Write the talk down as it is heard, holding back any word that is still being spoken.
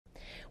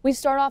We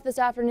start off this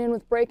afternoon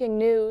with breaking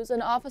news.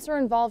 An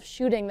officer-involved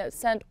shooting that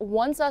sent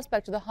one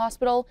suspect to the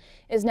hospital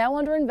is now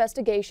under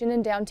investigation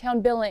in downtown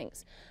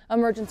Billings.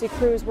 Emergency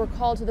crews were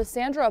called to the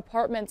Sandra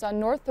Apartments on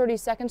North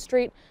 32nd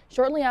Street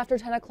shortly after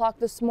 10 o'clock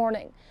this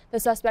morning. The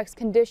suspect's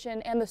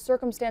condition and the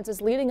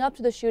circumstances leading up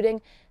to the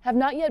shooting have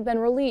not yet been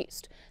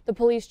released. The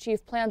police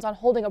chief plans on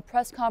holding a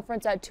press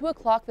conference at 2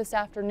 o'clock this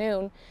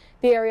afternoon.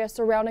 The area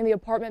surrounding the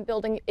apartment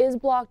building is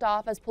blocked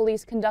off as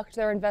police conduct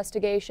their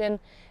investigation.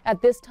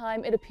 At this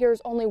time, it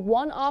appears only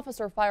one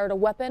officer fired a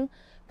weapon.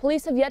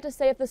 Police have yet to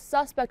say if the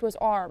suspect was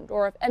armed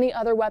or if any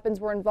other weapons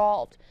were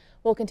involved.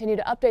 We'll continue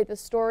to update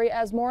this story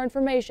as more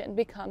information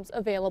becomes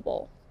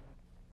available.